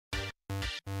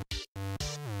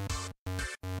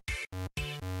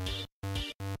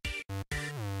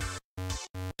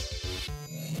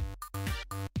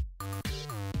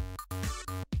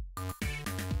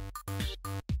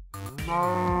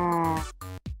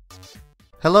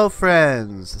Hello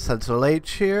friends, SentinalhMC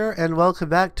here, and welcome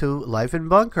back to Life in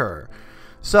Bunker.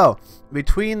 So,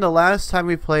 between the last time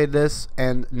we played this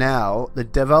and now, the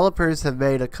developers have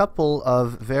made a couple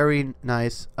of very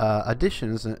nice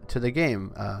additions to the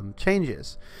game,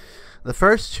 changes. The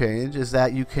first change is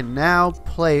that you can now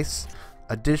place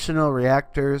additional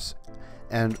reactors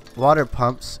and water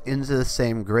pumps into the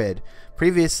same grid.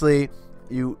 Previously,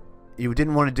 you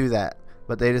didn't want to do that,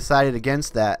 but they decided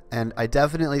against that, and I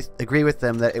definitely agree with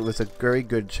them that it was a very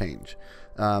good change.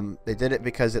 They did it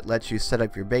because it lets you set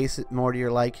up your base more to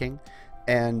your liking,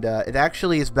 and it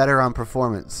actually is better on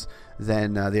performance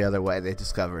than the other way they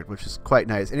discovered, which is quite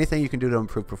nice. Anything you can do to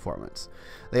improve performance.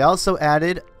 They also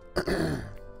added an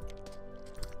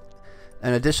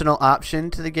additional option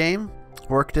to the game,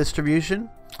 work distribution.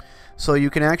 So you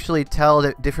can actually tell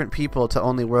different people to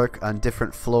only work on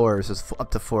different floors,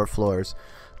 up to 4 floors,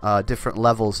 different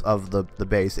levels of the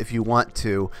base, if you want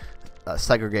to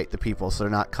segregate the people so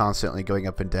they're not constantly going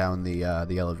up and down the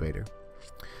elevator.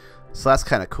 So that's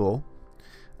kind of cool.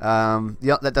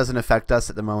 That doesn't affect us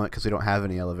at the moment because we don't have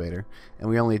any elevator, and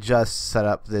we only just set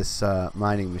up this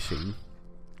mining machine.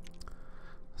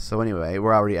 So anyway,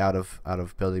 we're already out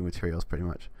of building materials pretty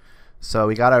much. So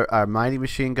we got our mining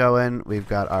machine going, we've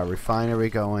got our refinery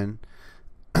going,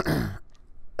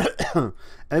 and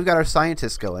we've got our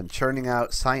scientists going, churning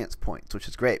out science points, which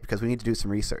is great because we need to do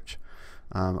some research.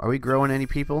 Are we growing any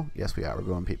people? Yes, we are. We're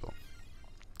growing people.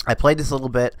 I played this a little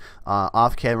bit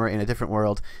off camera in a different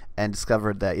world and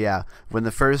discovered that, yeah, when the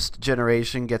first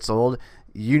generation gets old,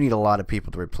 you need a lot of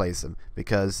people to replace them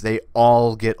because they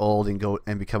all get old and go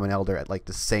and become an elder at like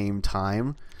the same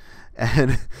time,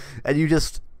 and then you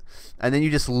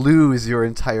just lose your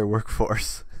entire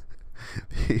workforce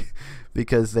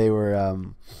because they're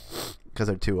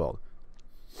too old.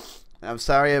 I'm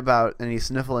sorry about any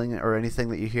sniffling or anything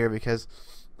that you hear because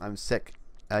I'm sick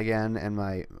again, and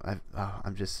my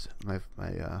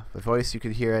voice, you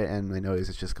could hear it, and my nose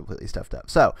is just completely stuffed up.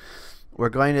 So we're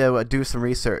going to do some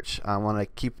research. I want to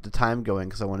keep the time going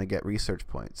because I want to get research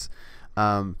points.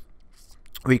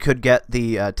 We could get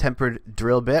the tempered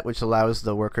drill bit, which allows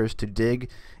the workers to dig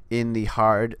in the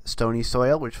hard stony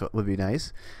soil, which would be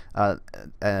nice.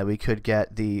 We could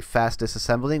get the fast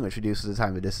disassembling, which reduces the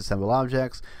time to disassemble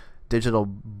objects. Digital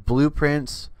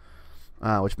blueprints,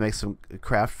 which makes them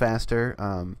craft faster.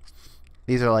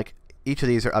 These are like, each of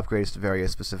these are upgrades to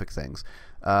various specific things.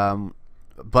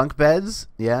 Bunk beds,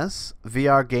 yes.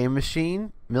 VR game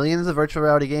machine, millions of virtual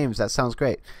reality games. That sounds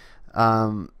great.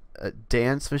 A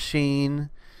dance machine,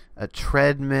 a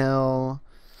treadmill.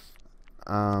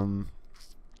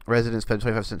 Residents spend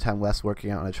 25% time less working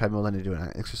out on a treadmill than to do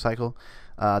an exercise cycle.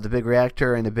 The big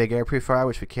reactor and the big air purifier,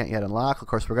 which we can't yet unlock. Of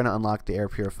course, we're going to unlock the air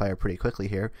purifier pretty quickly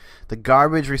here. The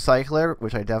garbage recycler,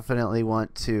 which I definitely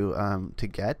want to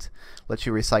get, lets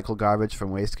you recycle garbage from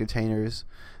waste containers.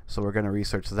 So we're going to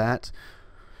research that.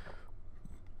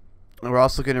 And we're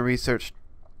also going to research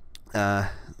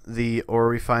the ore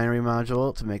refinery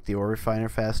module to make the ore refiner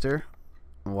faster.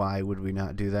 Why would we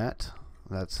not do that?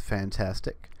 That's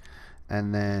fantastic.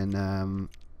 And then,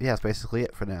 yeah, that's basically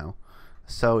it for now.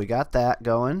 So we got that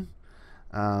going.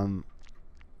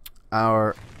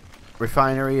 Our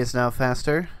refinery is now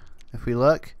faster. If we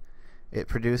look, it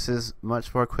produces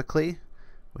much more quickly,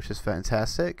 which is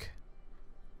fantastic.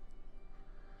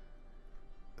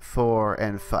 4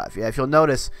 and 5. Yeah, if you'll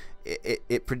notice,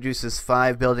 it produces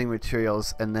 5 building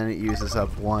materials, and then it uses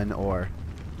up 1 ore.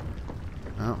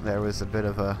 Oh, there was a bit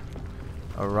of a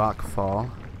rock fall.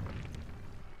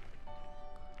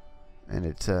 And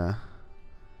it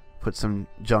put some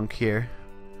junk here.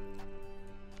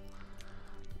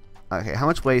 Okay, how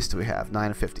much waste do we have?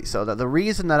 950. So the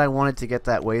reason that I wanted to get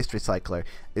that waste recycler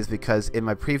is because in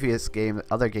my previous game,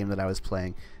 other game that I was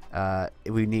playing,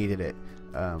 we needed it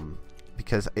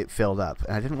because it filled up,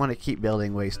 and I didn't want to keep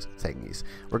building waste thingies.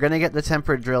 We're gonna get the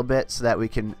tempered drill bit so that we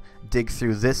can dig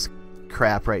through this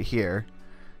crap right here.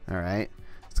 All right,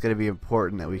 it's gonna be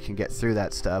important that we can get through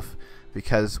that stuff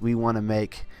because we want to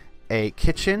make a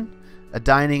kitchen, a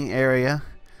dining area,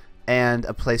 and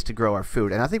a place to grow our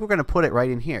food. And I think we're going to put it right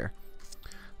in here.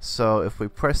 So if we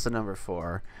press the number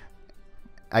 4,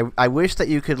 I wish that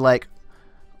you could like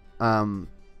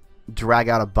drag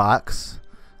out a box.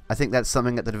 I think that's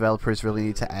something that the developers really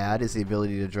need to add, is the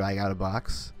ability to drag out a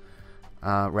box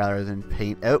rather than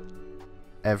paint out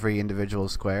every individual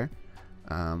square.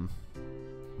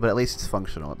 But at least it's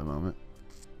functional at the moment,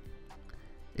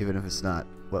 even if it's not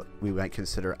what we might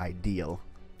consider ideal.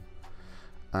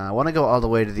 I want to go all the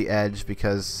way to the edge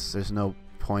because there's no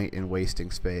point in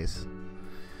wasting space.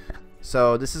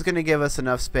 So this is going to give us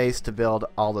enough space to build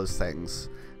all those things.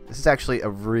 This is actually a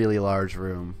really large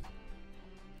room.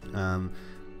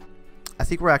 I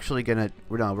think we're actually going to...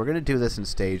 No, we're going to do this in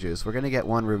stages. We're going to get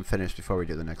one room finished before we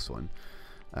do the next one.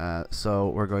 So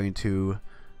we're going to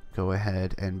go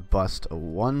ahead and bust a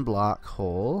 1-block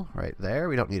hole right there.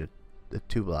 We don't need a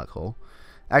 2-block hole.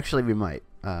 Actually, we might.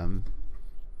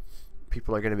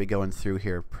 People are going to be going through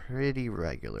here pretty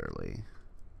regularly.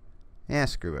 Yeah,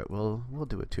 screw it. We'll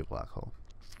do a 2-block hole.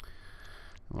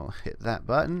 We'll hit that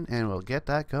button and we'll get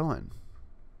that going.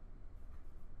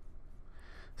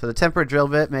 So the tempered drill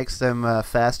bit makes them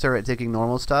faster at digging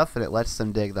normal stuff, and it lets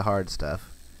them dig the hard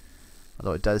stuff.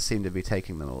 Although it does seem to be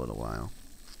taking them a little while.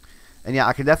 And yeah,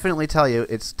 I can definitely tell you,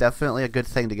 it's definitely a good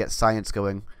thing to get science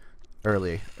going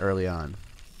early on.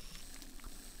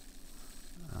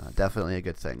 Definitely a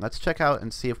good thing. Let's check out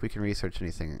and see if we can research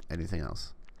anything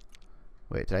else.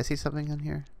 Wait, did I see something in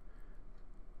here?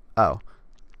 Oh,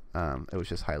 it was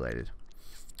just highlighted.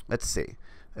 Let's see.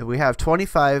 If we have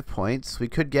 25 points, we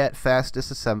could get fast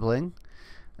disassembling,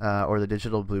 or the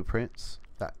digital blueprints.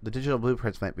 The digital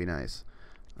blueprints might be nice.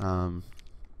 A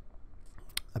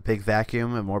big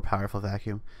vacuum, a more powerful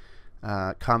vacuum.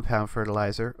 Compound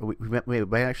fertilizer. We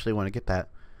might actually want to get that.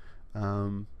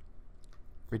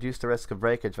 Reduce the risk of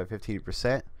breakage by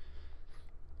 15%.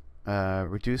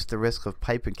 Reduce the risk of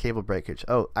pipe and cable breakage.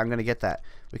 Oh, I'm going to get that.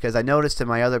 Because I noticed in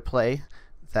my other play,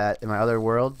 that in my other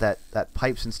world, that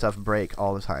pipes and stuff break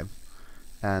all the time.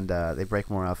 And they break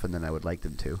more often than I would like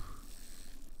them to.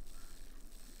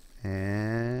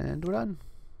 And we're done.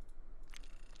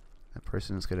 That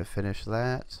person's going to finish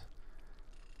that.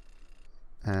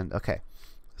 And okay.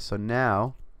 So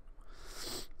now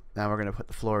we're going to put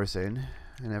the floors in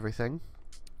and everything.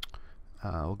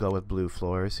 We'll go with blue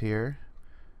floors here.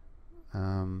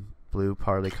 Blue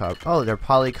polycarbonate. Oh, they're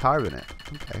polycarbonate.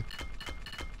 Okay.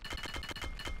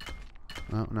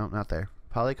 Oh, no, not there.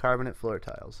 Polycarbonate floor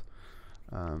tiles.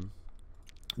 Then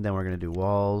we're going to do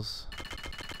walls.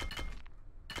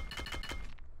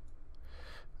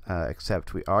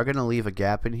 Except we are going to leave a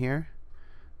gap in here.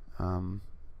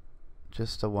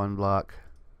 Just a 1-block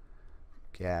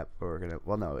gap. Or we're going to...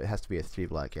 Well, no, it has to be a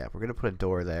 3-block gap. We're going to put a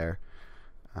door there.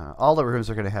 All the rooms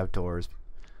are going to have doors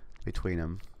between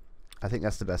them. I think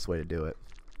that's the best way to do it.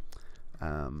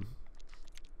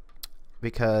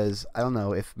 Because I don't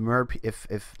know if mole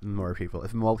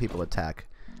people attack,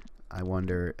 I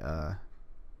wonder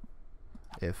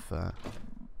if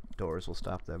doors will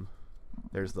stop them.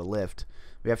 There's the lift.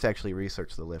 We have to actually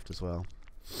research the lift as well.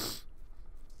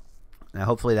 Now,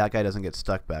 hopefully that guy doesn't get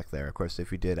stuck back there. Of course, if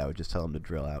he did, I would just tell him to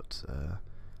drill out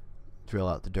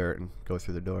the dirt and go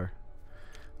through the door.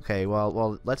 Okay,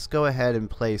 well, let's go ahead and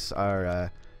place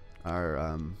our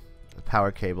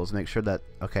power cables. Make sure that,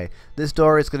 okay, this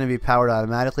door is going to be powered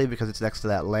automatically because it's next to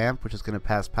that lamp, which is going to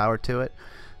pass power to it.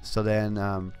 So then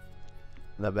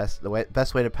the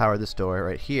best way to power this door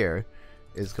right here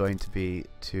is going to be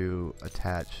to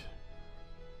attach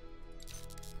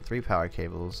 3 power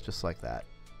cables just like that.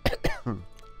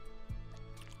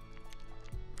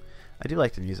 I do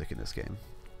like the music in this game.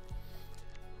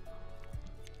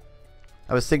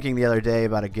 I was thinking the other day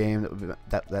about a game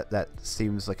that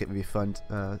seems like it would be fun.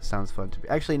 Sounds fun to me.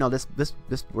 Actually, no. This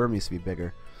room needs to be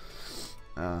bigger.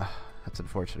 That's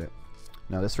unfortunate.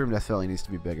 No, this room definitely needs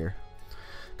to be bigger.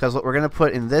 Because what we're gonna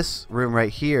put in this room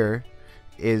right here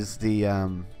is the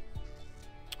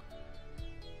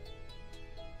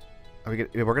we're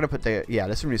gonna put the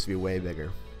this room needs to be way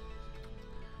bigger.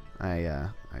 I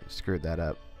screwed that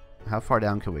up. How far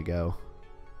down can we go?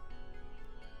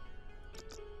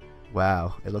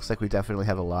 Wow, it looks like we definitely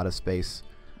have a lot of space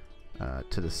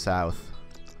to the south,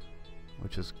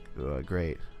 which is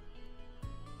great.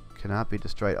 Cannot be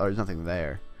destroyed. Oh, there's nothing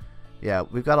there. Yeah,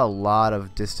 we've got a lot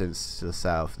of distance to the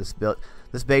south.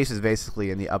 This base is basically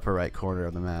in the upper right corner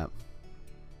of the map.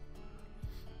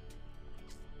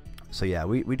 So yeah,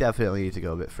 we definitely need to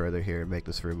go a bit further here and make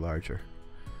this room larger.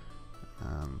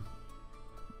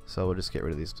 So we'll just get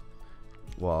rid of these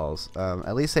walls.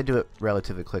 At least I do it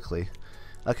relatively quickly.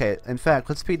 Okay, in fact,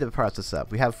 let's speed the process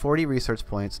up. We have 40 research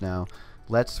points now.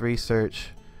 Let's research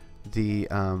the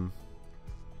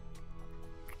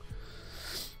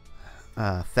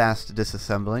fast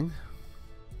disassembling.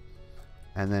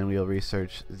 And then we'll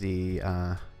research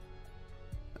the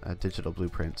digital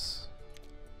blueprints.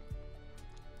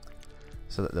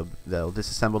 So that they'll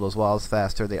disassemble those walls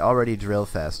faster. They already drill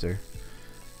faster.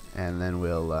 And then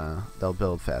they'll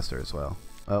build faster as well.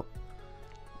 Oh.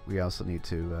 We also need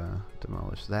to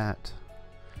demolish that.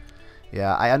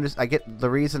 Yeah, I get the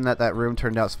reason that room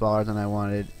turned out smaller than I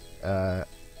wanted.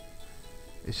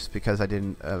 It's just because I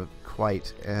didn't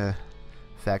quite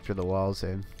factor the walls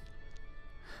in.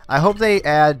 I hope they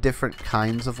add different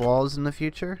kinds of walls in the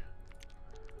future.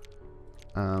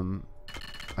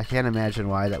 I can't imagine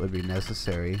why that would be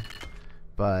necessary,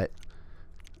 but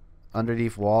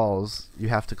underneath walls, you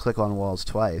have to click on walls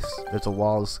twice. There's a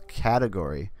walls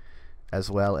category as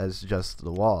well as just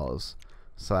the walls.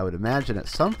 So I would imagine at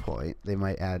some point they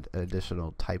might add an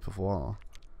additional type of wall.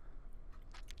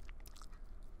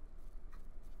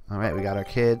 Alright, we got our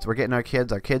kids. We're getting our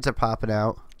kids. Our kids are popping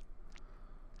out.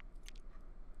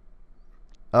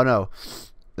 Oh no.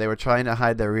 They were trying to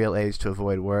hide their real age to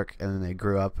avoid work, and then they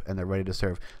grew up and they're ready to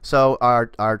serve. So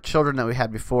our children that we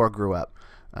had before grew up.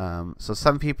 So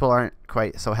some people aren't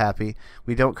quite so happy.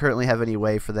 We don't currently have any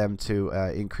way for them to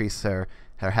increase their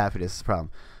happiness. Is the problem.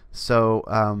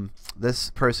 So this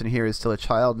person here is still a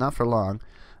child, not for long,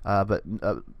 but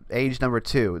age number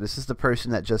 2. This is the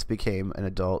person that just became an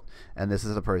adult, and this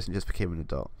is the person who just became an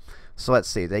adult. So let's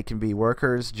see. They can be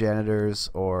workers, janitors,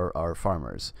 or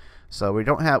farmers. So we're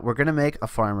going to make a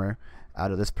farmer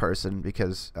out of this person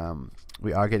because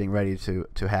we are getting ready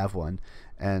to have one.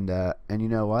 And you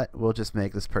know what? We'll just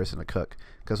make this person a cook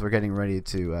because we're getting ready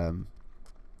to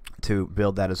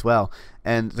build that as well.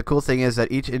 And the cool thing is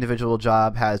that each individual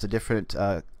job has a different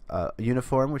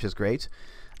uniform, which is great.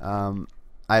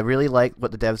 I really like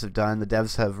what the devs have done. The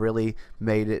devs have really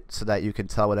made it so that you can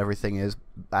tell what everything is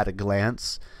at a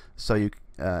glance. So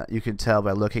you can tell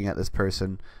by looking at this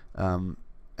person,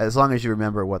 as long as you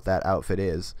remember what that outfit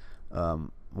is,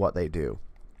 what they do.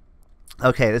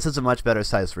 Okay, this is a much better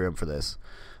sized room for this.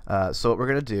 So what we're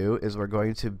going to do is we're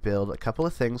going to build a couple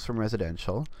of things from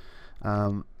residential.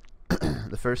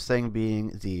 The first thing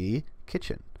being the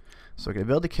kitchen. So we're going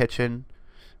to build the kitchen,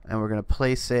 and we're going to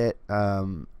place it,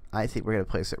 I think we're going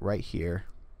to place it right here.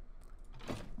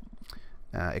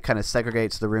 It kind of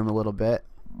segregates the room a little bit.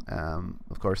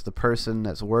 Of course, the person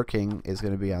that's working is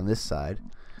going to be on this side.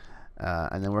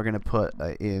 And then we're going to put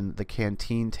in the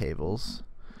canteen tables.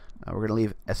 We're going to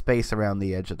leave a space around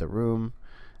the edge of the room,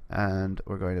 and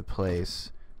we're going to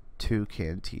place 2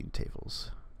 canteen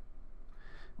tables.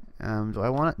 Do I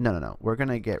want it? No, no, no. We're going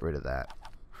to get rid of that.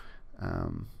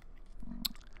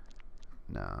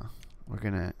 No. We're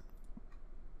going to...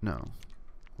 No.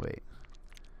 Wait.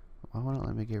 Why won't it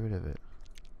let me get rid of it?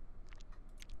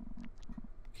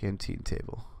 Canteen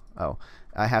table. Oh.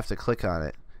 I have to click on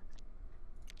it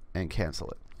and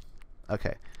cancel it.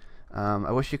 Okay.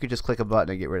 I wish you could just click a button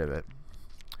and get rid of it.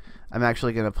 I'm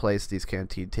actually going to place these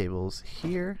canteen tables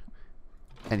here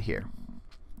and here.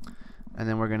 And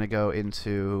then we're going to go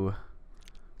into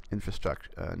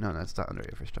infrastructure. No, that's not under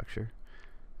infrastructure.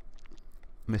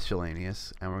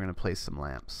 Miscellaneous. And we're going to place some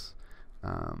lamps.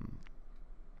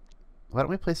 Why don't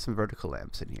we place some vertical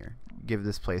lamps in here? Give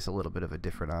this place a little bit of a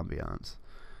different ambiance.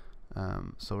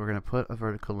 So we're going to put a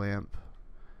vertical lamp.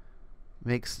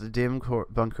 Makes the dim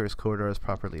bunker's corridors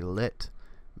properly lit.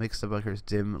 Makes the bunker's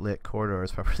dim lit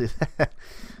corridors properly lit.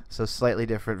 So slightly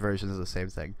different versions of the same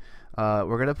thing. We're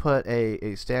going to put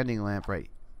a standing lamp right...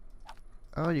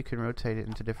 Oh, you can rotate it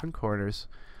into different corners.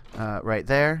 Right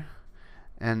there.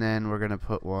 And then we're going to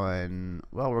put one...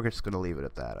 Well, we're just going to leave it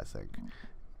at that, I think.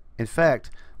 In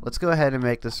fact, let's go ahead and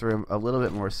make this room a little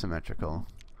bit more symmetrical.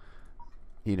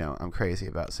 You know, I'm crazy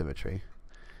about symmetry.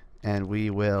 And we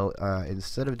will,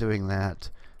 instead of doing that,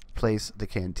 place the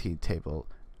canteen table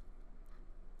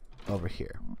over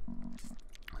here.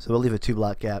 So we'll leave a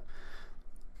 2-block gap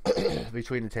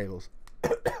between the tables.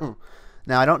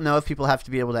 Now, I don't know if people have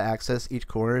to be able to access each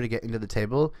corner to get into the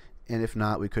table, and if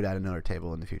not, we could add another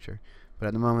table in the future. But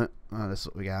at the moment, this is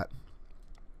what we got.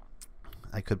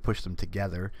 I could push them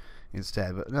together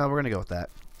instead, but no, we're going to go with that.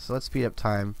 So let's speed up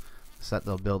time so that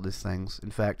they'll build these things.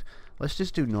 In fact, let's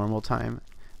just do normal time.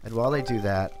 And while they do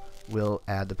that, we'll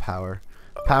add the power.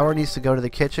 Power needs to go to the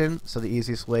kitchen, so the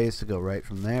easiest way is to go right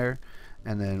from there.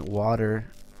 And then water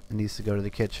needs to go to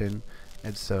the kitchen,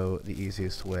 and so the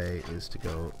easiest way is to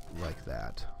go like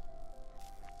that.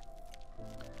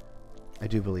 I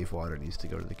do believe water needs to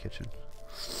go to the kitchen.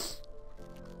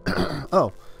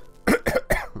 Oh.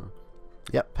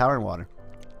 Yep, power and water.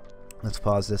 Let's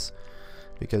pause this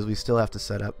because we still have to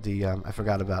set up the... I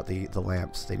forgot about the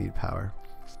lamps. They need power.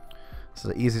 So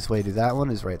the easiest way to do that one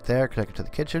is right there, connect it to the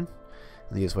kitchen.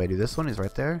 And the easiest way to do this one is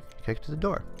right there, connect it to the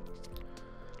door.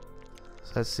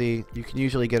 So let's see, you can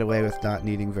usually get away with not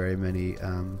needing very many.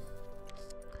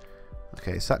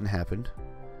 Okay, something happened.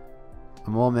 A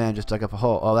mole man just dug up a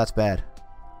hole. Oh, that's bad.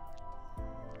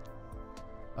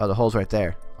 Oh, the hole's right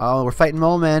there. Oh, we're fighting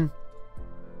mole men.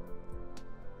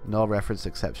 Null reference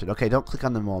exception. Okay, don't click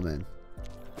on the mole men.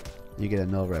 You get a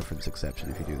null reference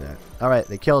exception if you do that. Alright,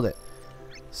 they killed it.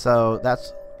 So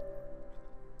that's...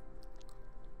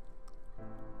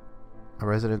 Our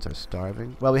residents are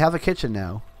starving. Well, we have a kitchen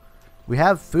now. We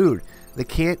have food. They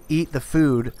can't eat the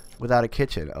food without a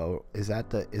kitchen. Oh, is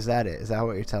that it? Is that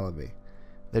what you're telling me?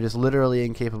 They're just literally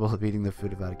incapable of eating the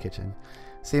food without a kitchen.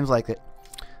 Seems like it.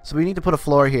 So we need to put a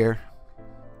floor here.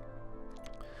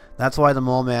 That's why the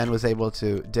mole man was able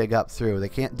to dig up through. They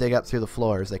can't dig up through the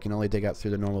floors. They can only dig up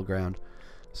through the normal ground.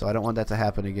 So I don't want that to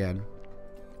happen again.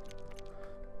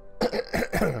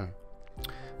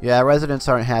 Yeah, residents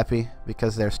aren't happy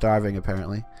because they're starving,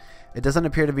 apparently. It doesn't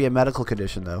appear to be a medical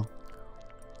condition, though.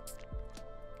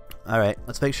 Alright,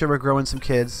 let's make sure we're growing some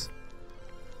kids.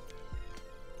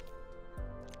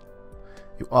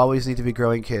 You always need to be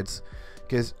growing kids.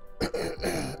 Because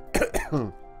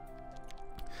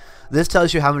this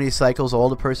tells you how many cycles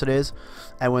old a person is.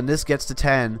 And when this gets to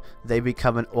 10, they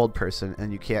become an old person.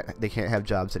 And they can't have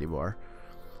jobs anymore.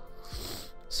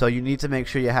 So you need to make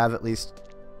sure you have at least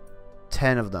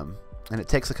 10 of them. And it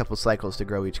takes a couple cycles to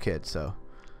grow each kid, so.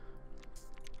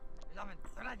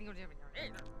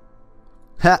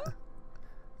 Ha!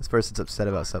 This person's upset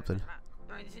about something.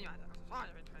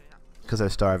 Because they're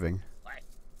starving.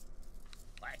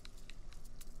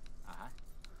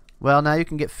 Well, now you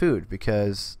can get food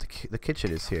because the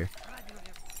kitchen is here.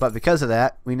 But because of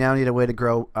that, we now need a way to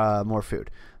grow more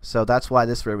food. So that's why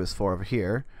this room is 4 over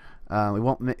here.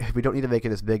 We don't need to make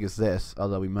it as big as this,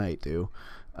 although we might do.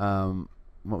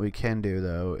 What we can do,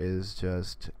 though, is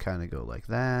just kind of go like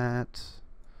that,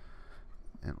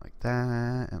 and like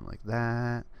that, and like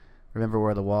that. Remember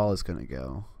where the wall is going to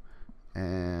go.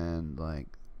 And, like,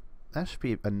 that should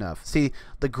be enough. See,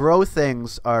 the grow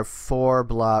things are 4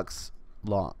 blocks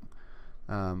long.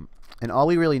 And all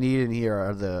we really need in here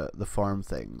are the farm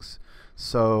things.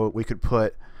 So we could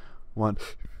put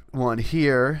one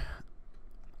here.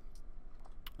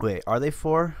 Wait, are they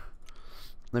 4?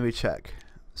 Let me check.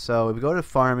 So if we go to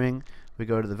farming, we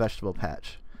go to the vegetable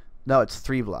patch. No, it's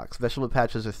 3 blocks. Vegetable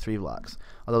patches are 3 blocks.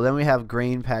 Although then we have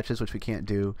grain patches, which we can't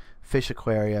do, fish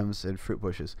aquariums, and fruit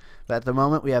bushes. But at the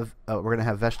moment we have, we're going to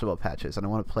have vegetable patches, and I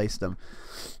want to place them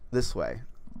this way.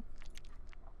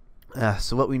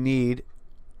 So what we need,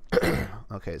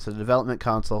 okay, so the development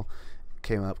console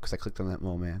came up because I clicked on that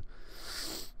mole man.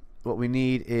 What we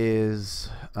need is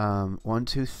 1,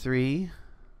 2, 3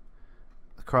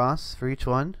 across for each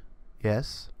one.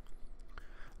 Yes.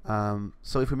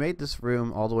 So if we made this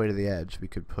room all the way to the edge, we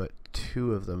could put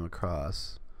 2 of them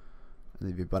across, and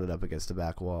they'd be butted up against the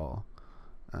back wall.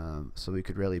 So we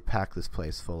could really pack this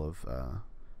place full of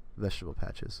vegetable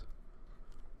patches.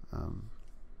 At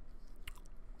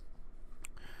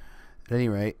any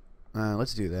rate,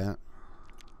 let's do that.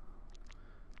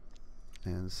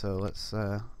 And so let's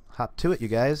hop to it, you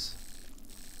guys.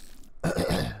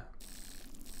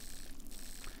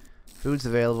 Food's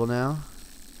available now.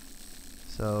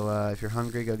 So if you're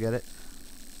hungry, go get it.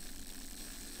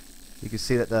 You can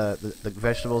see that the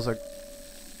vegetables are...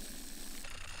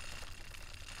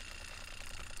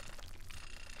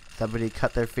 Somebody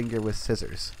cut their finger with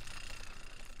scissors.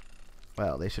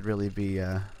 Well, they should really be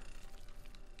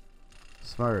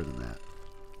smarter than that.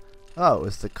 Oh, it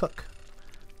was the cook.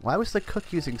 Why was the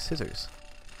cook using scissors?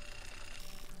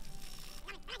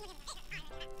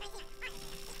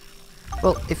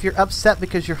 Well, if you're upset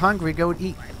because you're hungry, go and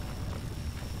eat.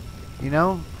 You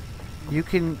know? You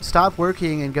can stop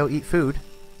working and go eat food.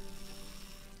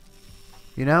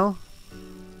 You know?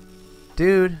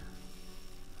 Dude.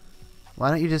 Why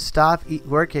don't you just stop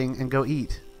working and go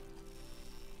eat?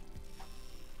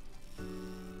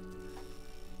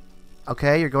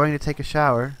 Okay, you're going to take a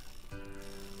shower.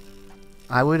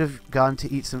 I would have gone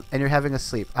to eat some... And you're having a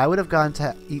sleep. I would have gone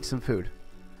to eat some food.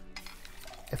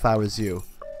 If I was you.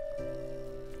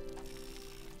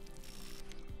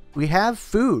 We have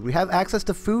food. We have access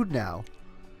to food now.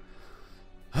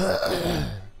 You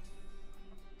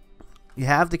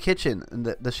have the kitchen, and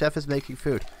the chef is making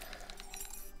food.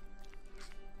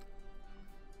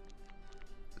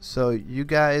 So you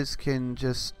guys can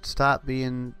just stop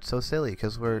being so silly,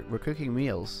 because we're cooking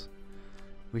meals.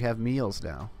 We have meals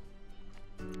now.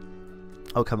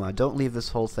 Oh, come on. Don't leave this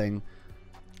whole thing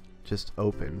just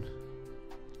open.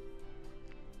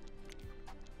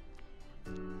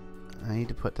 I need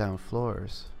to put down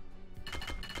floors.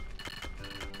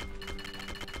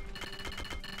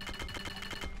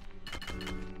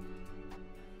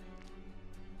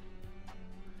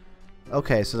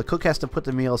 Okay, so the cook has to put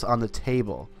the meals on the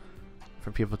table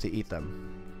for people to eat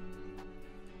them.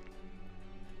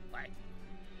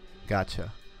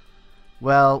 Gotcha.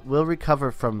 Well, we'll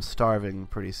recover from starving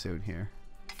pretty soon here.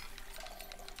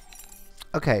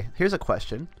 Okay, here's a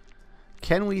question.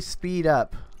 Can we speed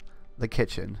up the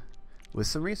kitchen with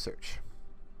some research?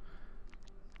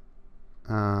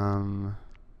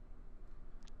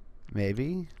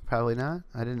 Maybe. Probably not.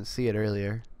 I didn't see it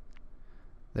earlier.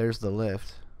 There's the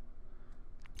lift.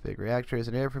 Big reactors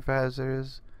and air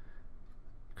compressors.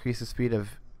 Increase the speed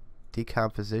of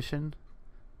decomposition.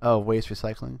 Oh, waste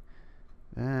recycling.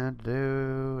 And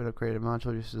an upgraded module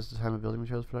reduces the time of building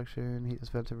materials production. Heat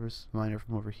dispenser versus miner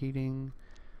from overheating.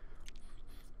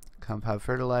 Compound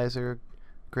fertilizer.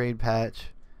 Grain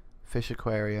patch. Fish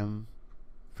aquarium.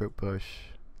 Fruit bush.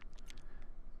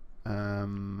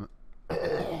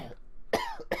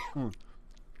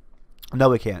 No,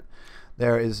 we can't.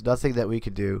 There is nothing that we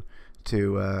could do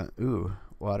to ooh,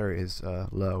 water is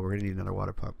low. We're gonna need another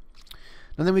water pump.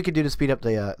 Nothing we could do to speed up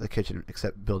the kitchen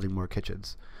except building more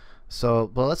kitchens. So,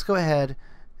 but let's go ahead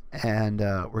and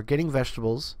we're getting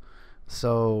vegetables.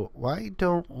 So why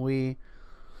don't we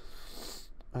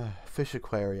fish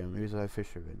aquarium? Here's a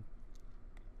fisherman.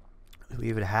 Do we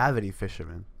even have any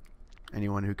fishermen?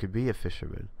 Anyone who could be a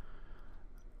fisherman?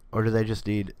 Or do they just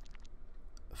need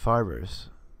farmers?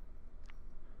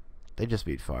 They just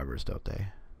need farmers, don't they?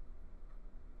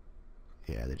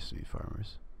 Yeah, they just need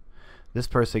farmers. This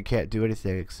person can't do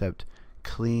anything except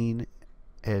clean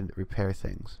and repair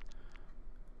things.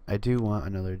 I do want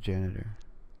another janitor,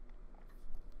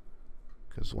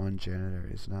 because one janitor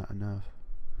is not enough.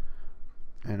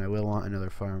 And I will want another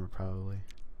farmer probably.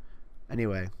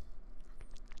 Anyway,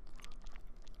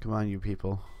 come on you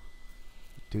people.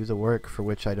 Do the work for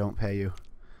which I don't pay you.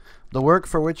 The work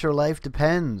for which your life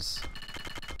depends.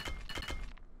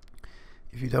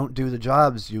 If you don't do the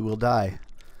jobs, you will die.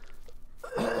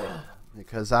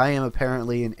 Because I am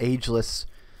apparently an ageless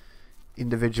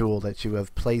individual that you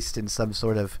have placed in some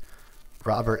sort of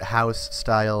Robert House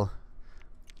style.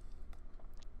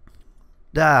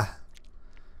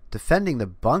 Defending the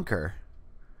bunker.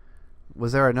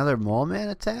 Was there another moleman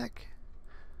attack?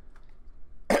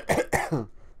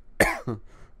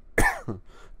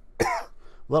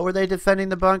 What were they defending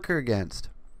the bunker against?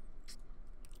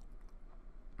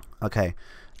 Okay.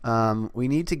 We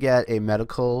need to get a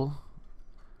medical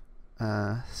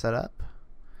set up.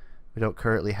 We don't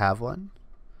currently have one,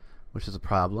 which is a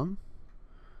problem.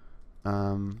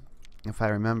 If I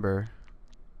remember,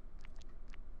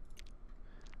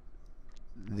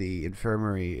 the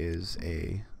infirmary is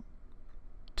a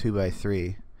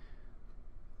 2x3.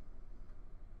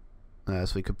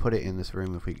 So we could put it in this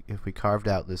room if we carved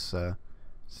out this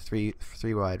three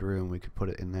wide room. We could put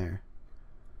it in there,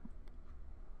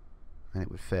 and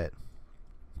it would fit.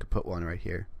 We could put one right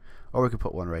here, or we could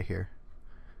put one right here,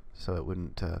 so it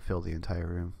wouldn't fill the entire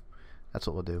room. That's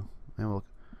what we'll do. And we'll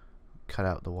cut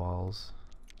out the walls,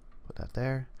 put that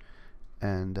there,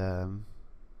 and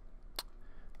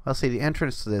well, see, the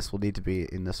entrance to this will need to be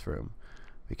in this room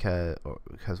because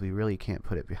we really can't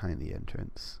put it behind the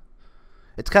entrance.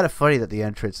 It's kind of funny that the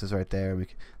entrance is right there.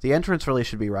 The entrance really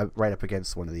should be right up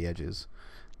against one of the edges,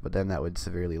 but then that would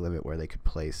severely limit where they could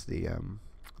place the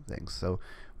things. So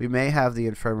we may have the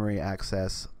infirmary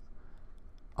access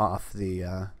off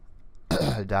the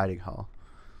dining hall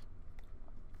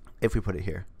if we put it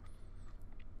here,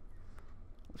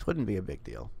 which wouldn't be a big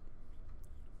deal.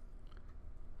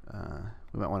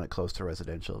 We might want it close to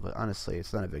residential, but honestly,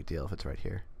 it's not a big deal if it's right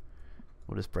here.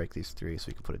 We'll just break these three so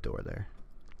we can put a door there.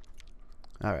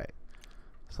 Alright,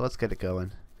 so let's get it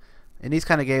going. In these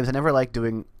kind of games, I never like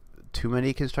doing too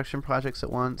many construction projects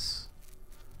at once,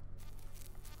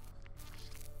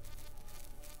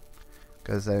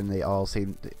 because then they all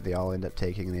end up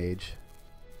taking an age,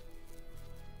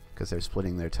 because they're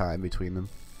splitting their time between them.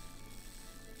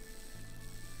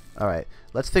 Alright,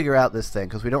 let's figure out this thing,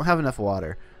 because we don't have enough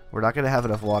water. We're not going to have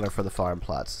enough water for the farm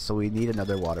plots, so we need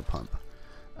another water pump.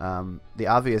 The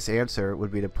obvious answer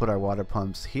would be to put our water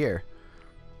pumps here.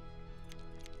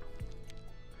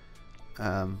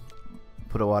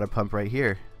 Put a water pump right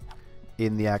here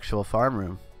in the actual farm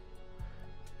room.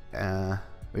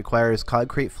 Requires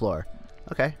concrete floor.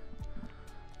 Okay.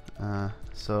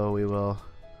 So we will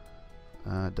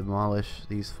demolish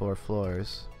these 4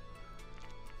 floors.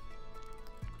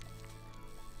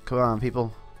 Come on,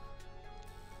 people.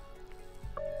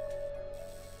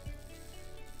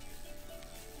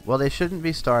 Well, they shouldn't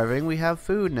be starving. We have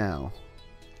food now.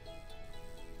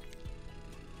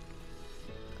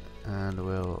 And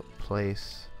we'll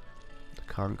place the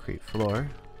concrete floor.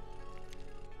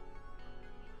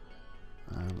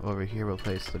 Over here we'll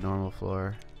place the normal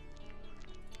floor.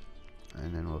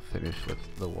 And then we'll finish with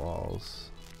the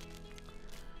walls.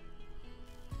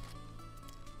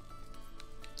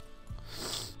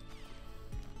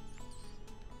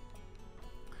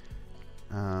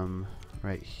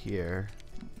 Right here,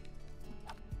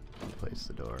 we'll place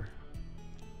the door.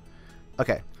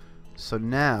 Okay, so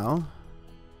now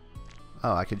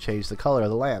Oh, I can change the color of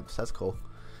the lamps. That's cool.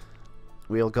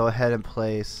 We'll go ahead and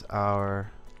place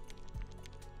our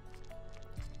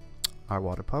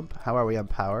water pump. How are we on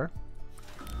power?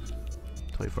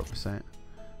 24%.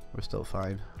 We're still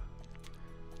fine.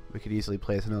 We could easily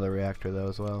place another reactor though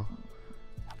as well.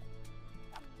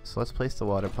 So let's place the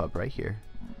water pump right here.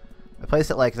 I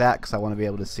place it like that because I want to be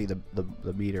able to see the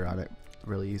meter on it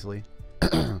really easily.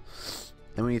 And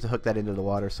we need to hook that into the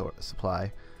water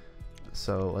supply.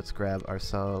 So let's grab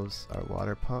ourselves our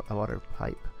water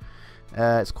pipe.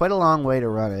 It's quite a long way to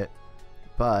run it,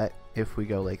 but if we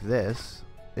go like this,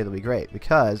 it'll be great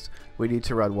because we need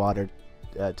to run water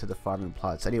to the farming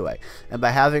plots anyway. And by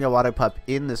having a water pump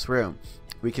in this room,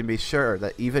 we can be sure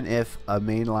that even if a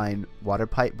mainline water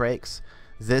pipe breaks,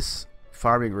 this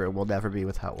farming room will never be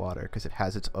without water because it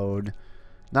has its own,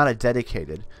 not a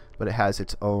dedicated, but it has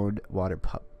its own water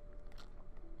pump.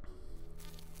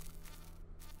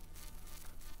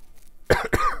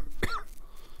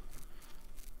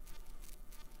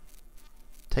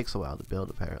 Takes a while to build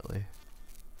apparently.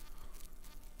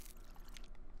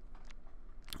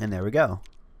 And there we go.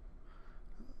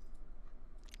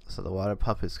 So the water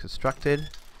pump is constructed,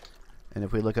 and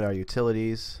if we look at our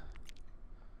utilities,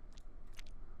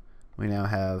 we now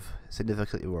have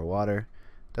significantly more water.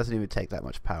 Doesn't even take that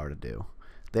much power to do.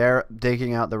 They're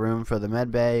digging out the room for the med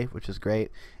bay, which is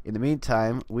great. In the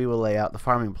meantime, we will lay out the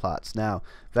farming plots. Now,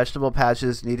 vegetable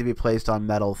patches need to be placed on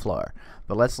metal floor,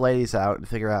 but let's lay these out and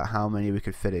figure out how many we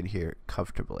could fit in here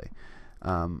comfortably.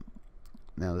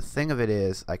 Now, the thing of it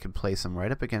is, I could place them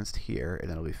right up against here,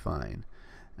 and it'll be fine.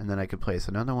 And then I could place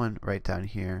another one right down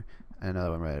here, and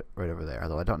another one right over there.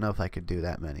 Although I don't know if I could do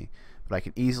that many, but I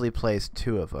can easily place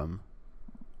 2 of them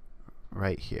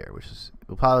right here, which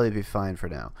will probably be fine for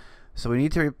now. So we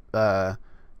need to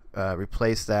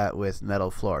replace that with metal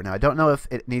floor. Now I don't know if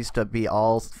it needs to be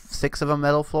all 6 of them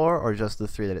metal floor or just the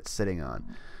 3 that it's sitting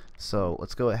on. So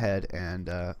let's go ahead and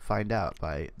find out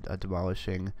by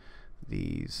demolishing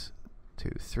these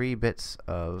 3 bits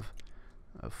of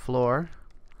floor.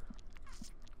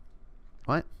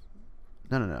 What?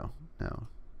 No.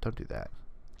 Don't do that.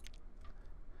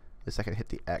 This I can hit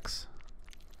the X.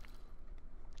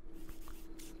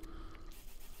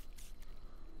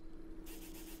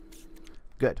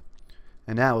 Good.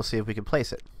 And now we'll see if we can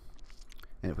place it.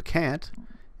 And if we can't,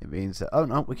 it means that, oh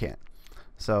no, we can't.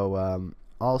 So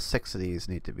all 6 of these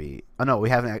need to be, oh no, we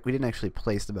didn't actually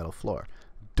place the metal floor.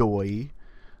 Doy.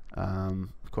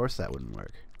 Of course that wouldn't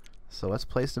work. So let's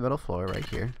place the metal floor right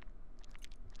here.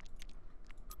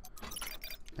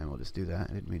 And we'll just do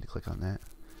that. I didn't mean to click on that.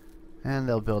 And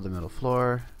they'll build the metal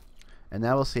floor. And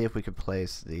now we'll see if we can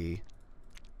place the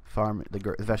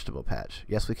vegetable patch.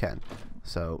 Yes, we can.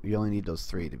 So you only need those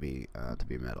 3 to be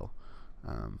metal.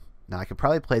 Now I could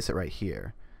probably place it right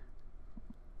here.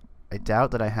 I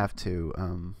doubt that I have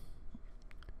to,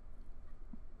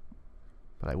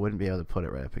 but I wouldn't be able to put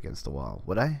it right up against the wall.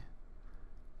 Would I?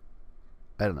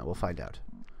 I don't know. We'll find out.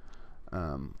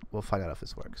 We'll find out if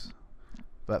this works.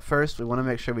 But first, we want to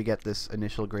make sure we get this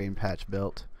initial grain patch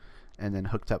built and then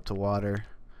hooked up to water.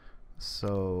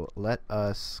 So let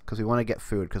us, because we want to get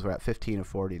food, because we're at 15 of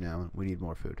 40 now. We need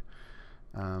more food.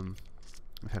 In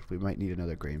fact, we might need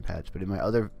another grain patch, but in my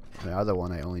other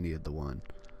one, I only needed the 1.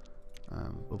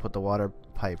 We'll put the water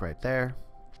pipe right there.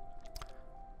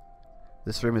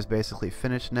 This room is basically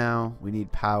finished now. We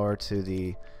need power to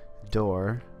the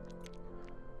door.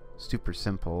 Super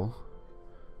simple.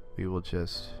 We will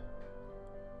just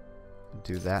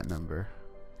do that number.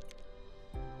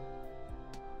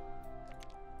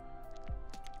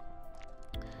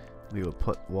 We will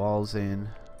put walls in.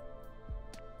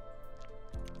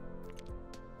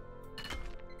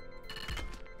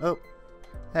 Oh,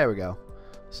 there we go.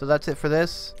 So that's it for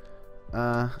this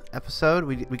episode.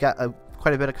 We got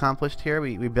quite a bit accomplished here.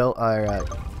 We built our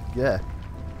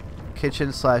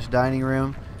kitchen / dining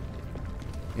room.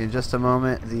 In just a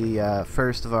moment, the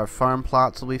first of our farm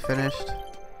plots will be finished.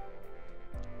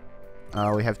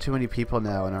 We have too many people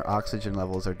now, and our oxygen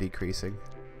levels are decreasing.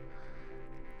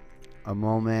 A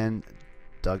moleman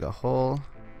dug a hole.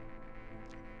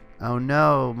 Oh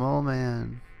no,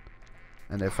 moleman!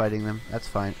 And they're fighting them. That's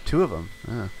fine. 2 of them.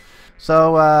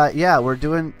 So yeah, we're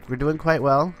doing quite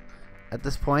well at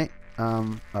this point.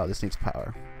 Oh, this needs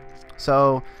power.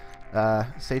 So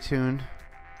stay tuned.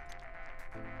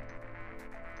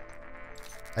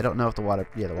 I don't know if the water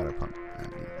pump.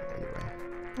 Anyway,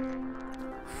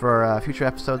 for future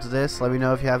episodes of this, let me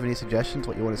know if you have any suggestions,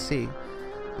 what you want to see.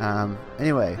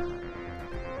 Anyway,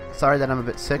 sorry that I'm a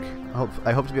bit sick.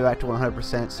 I hope to be back to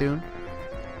 100% soon.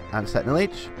 I'm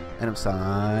SentinalhMC, and I'm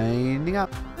signing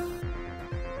up.